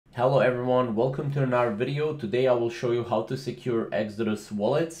Hello everyone, welcome to another video. Today I will show you how to secure Exodus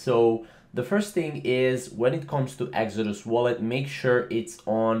wallet. So the first thing is, when it comes to Exodus wallet, make sure it's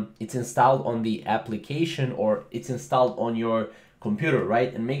installed on the application, or it's installed on your computer,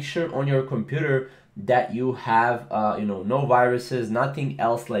 right? And make sure on your computer that you have no viruses, nothing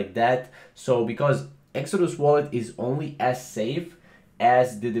else like that. So because Exodus wallet is only as safe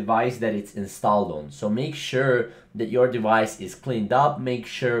as the device that it's installed on. So make sure that your device is cleaned up, make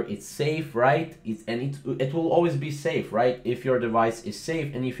sure it's safe, right? It will always be safe, right? If your device is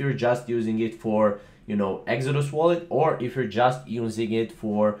safe, and if you're just using it for, Exodus wallet, or if you're just using it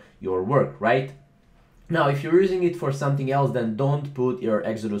for your work, right? Now, if you're using it for something else, then don't put your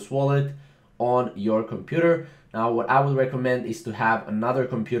Exodus wallet on your computer. Now, what I would recommend is to have another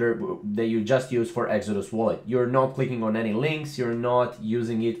computer that you just use for Exodus wallet. You're not clicking on any links, you're not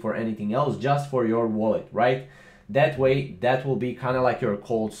using it for anything else, just for your wallet, right? That way, that will be kind of like your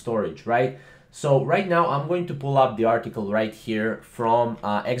cold storage, right? So right now, I'm going to pull up the article right here from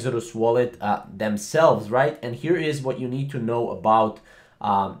Exodus wallet themselves, right? And here is what you need to know about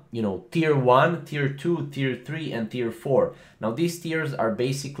tier 1, tier 2, tier 3, and tier 4. Now these tiers are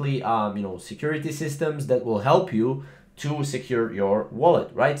basically security systems that will help you to secure your wallet,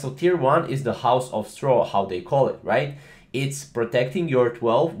 right? So tier 1 is the house of straw, how they call it, right? It's protecting your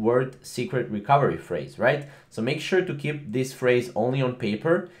 12-word secret recovery phrase, right? So make sure to keep this phrase only on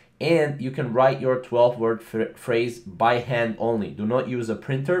paper, and you can write your 12-word phrase by hand only. Do not use a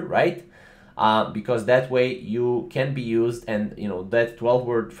printer, right? Because that way you can be used, and that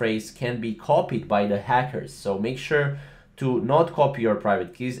 12-word phrase can be copied by the hackers. So make sure to not copy your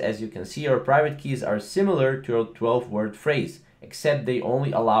private keys. As you can see, your private keys are similar to your 12-word phrase, except they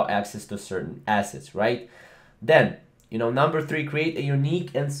only allow access to certain assets, right? Then, number 3, create a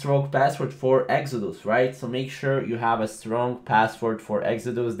unique and strong password for Exodus, right? So make sure you have a strong password for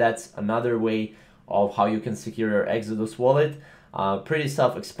Exodus. That's another way of how you can secure your Exodus wallet. Pretty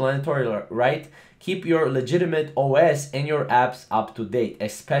self-explanatory, right? Keep your legitimate OS and your apps up to date,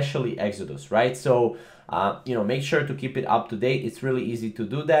 especially Exodus, right? So, make sure to keep it up to date. It's really easy to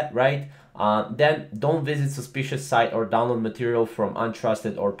do that, right? Then don't visit suspicious site or download material from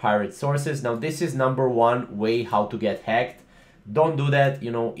untrusted or pirate sources. Now, this is number 1 way how to get hacked. Don't do that.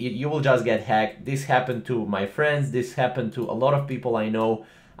 You will just get hacked. This happened to my friends. This happened to a lot of people I know.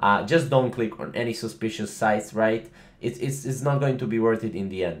 Just don't click on any suspicious sites, right? It's not going to be worth it in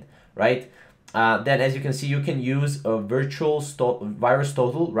the end, right? Then, as you can see, you can use a virtual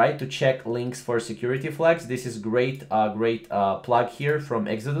VirusTotal, right, to check links for security flags. This is great plug here from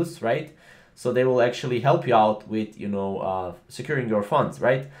Exodus, right? So they will actually help you out with securing your funds,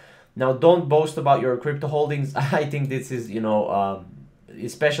 right? Now, don't boast about your crypto holdings. I think this is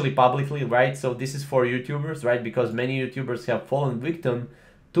especially publicly, right? So this is for YouTubers, right? Because many YouTubers have fallen victim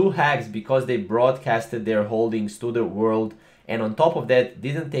to hacks because they broadcasted their holdings to the world, and on top of that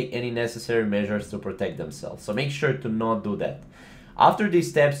didn't take any necessary measures to protect themselves. So make sure to not do that. After these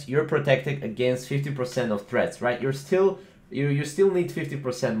steps, you're protected against 50% of threats, right? You still need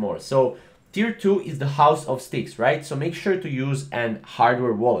 50% more. So tier 2 is the house of sticks, right? So make sure to use an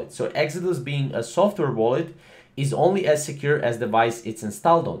hardware wallet. So Exodus, being a software wallet, is only as secure as the device it's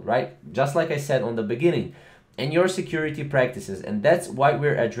installed on, right? Just like I said on the beginning, and your security practices, and that's what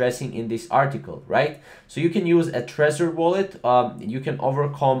we're addressing in this article, right? So you can use a Trezor wallet. You can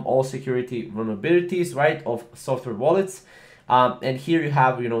overcome all security vulnerabilities, right, of software wallets. And here you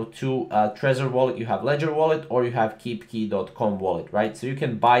have 2 Trezor wallet. You have Ledger wallet, or you have KeepKey.com wallet, right? So you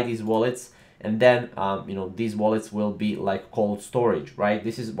can buy these wallets, and then these wallets will be like cold storage, right?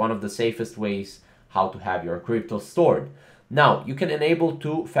 This is one of the safest ways how to have your crypto stored. Now, you can enable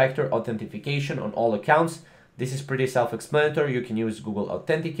 2-factor authentication on all accounts. This is pretty self-explanatory. You can use Google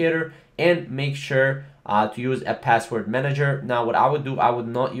Authenticator, and make sure to use a password manager. Now, what I would do, I would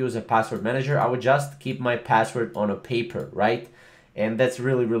not use a password manager. I would just keep my password on a paper, right? And that's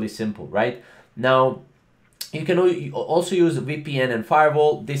really, really simple, right? Now, you can also use VPN and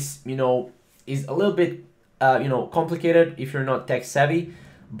firewall. This, is a little bit, complicated if you're not tech savvy.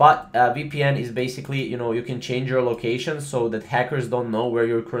 But VPN is basically, you can change your location so that hackers don't know where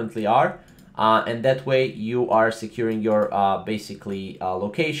you currently are. And that way you are securing your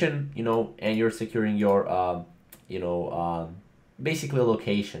location, and you're securing your, basically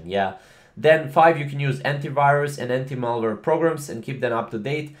location, yeah. Then 5, you can use antivirus and anti-malware programs and keep them up to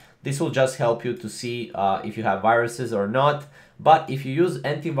date. This will just help you to see if you have viruses or not. But if you use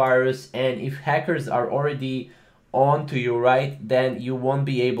antivirus, and if hackers are already on to you, right, then you won't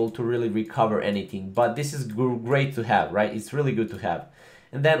be able to really recover anything. But this is great to have, right? It's really good to have.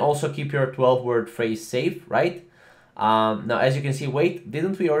 And then also keep your 12-word phrase safe, right? Now, as you can see, wait,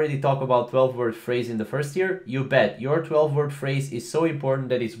 didn't we already talk about 12-word phrase in the first year? You bet. Your 12-word phrase is so important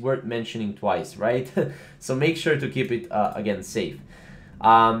that it's worth mentioning twice, right? So make sure to keep it, again, safe.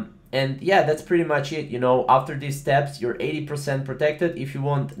 And yeah, that's pretty much it. You know, after these steps, you're 80% protected. If you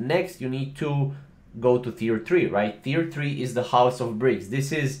want next, you need to go to tier 3, right? Tier 3 is the house of bricks.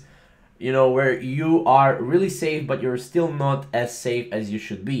 This is, you know, where you are really safe, but you're still not as safe as you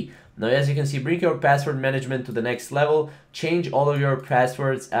should be. Now, as you can see, bring your password management to the next level. Change all of your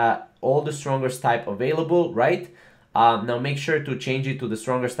passwords, all the strongest type available, right? Now make sure to change it to the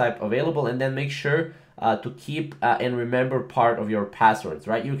strongest type available, and then make sure to keep and remember part of your passwords,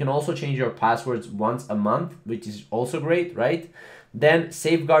 right? You can also change your passwords once a month, which is also great, right? Then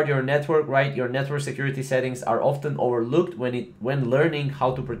safeguard your network, right? Your network security settings are often overlooked when learning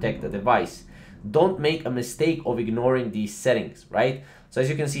how to protect the device. Don't make a mistake of ignoring these settings, right? So as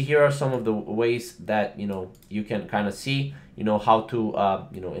you can see, here are some of the ways that, you know, you can kind of see, you know, how to,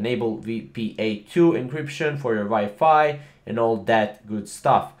 you know, enable WPA2 encryption for your Wi-Fi and all that good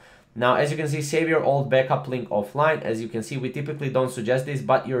stuff. Now, as you can see, save your old backup link offline. As you can see, we typically don't suggest this,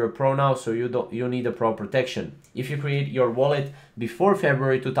 but you're a pro now, so you need a pro protection. If you create your wallet before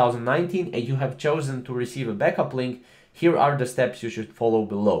February 2019 and you have chosen to receive a backup link, here are the steps you should follow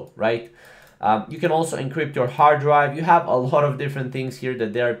below, right? You can also encrypt your hard drive. You have a lot of different things here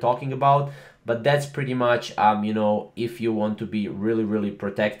that they're talking about, but that's pretty much, you know, if you want to be really, really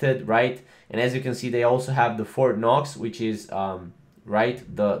protected, right? And as you can see, they also have the Fort Knox, which is,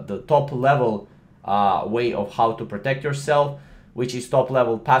 right, the top level way of how to protect yourself, which is top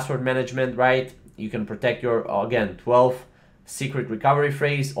level password management, right? You can protect your, again, 12 secret recovery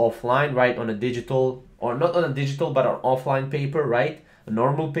phrase offline, right, on a digital, or not on a digital, but on offline paper, right? A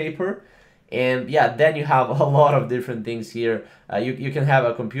normal paper. And yeah, then you have a lot of different things here. You can have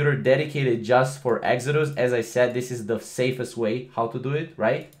a computer dedicated just for Exodus. As I said, this is the safest way how to do it,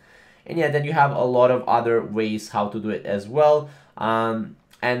 right? And yeah, then you have a lot of other ways how to do it as well.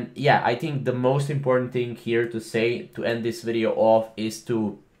 And yeah, I think the most important thing here to say to end this video off is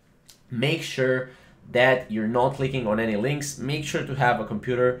to make sure that you're not clicking on any links. Make sure to have a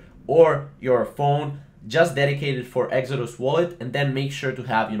computer or your phone just dedicated for Exodus Wallet, and then make sure to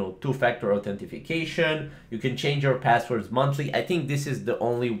have, you know, two-factor authentication. You can change your passwords monthly. I think this is the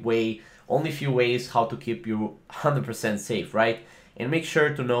only few ways how to keep you 100% safe, right? And make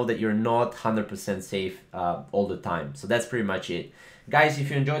sure to know that you're not 100% safe all the time. So that's pretty much it. Guys,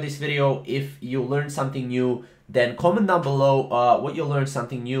 if you enjoyed this video, if you learned something new, then comment down below what you learned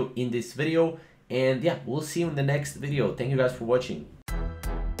something new in this video. And yeah, we'll see you in the next video. Thank you guys for watching.